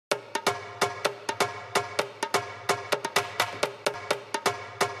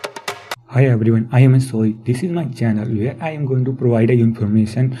Hi everyone, I am Soy. This is my channel where I am going to provide you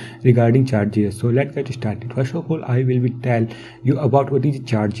information regarding Chart.js. So let's get started. First of all, I will be tell you about what is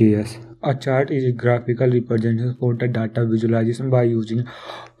Chart.js. A chart is a graphical representation for the data visualization by using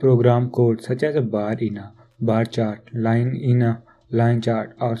program code such as a bar in a bar chart, line in a line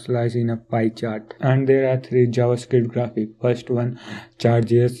chart, or slice in a pie chart. And there are three JavaScript graphics. First one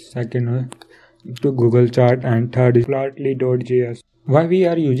Chart.js, second one to Google Chart, and third is Plotly.js. Why we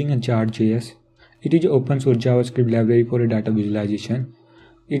are using a Chart.js? It is an open source JavaScript library for a data visualization.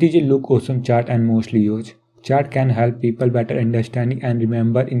 It is a look awesome chart and mostly used. Chart can help people better understanding and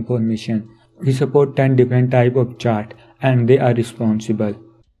remember information. We support 10 different type of chart and they are responsible.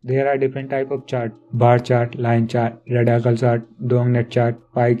 There are different type of chart: bar chart, line chart, radical chart, donut chart,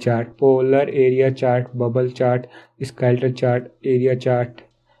 pie chart, polar area chart, bubble chart, skeletal chart, area chart,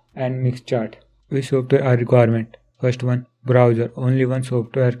 and mixed chart. Which software are requirement? First one, browser. Only one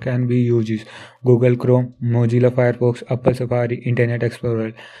software can be used: Google Chrome, Mozilla Firefox, Apple Safari, Internet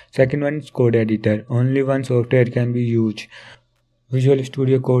Explorer. Second one is code editor. Only one software can be used: Visual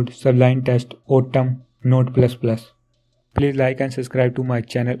Studio Code, Sublime Text, Autumn, Node++. Please like and subscribe to my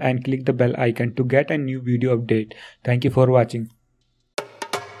channel and click the bell icon to get a new video update. Thank you for watching.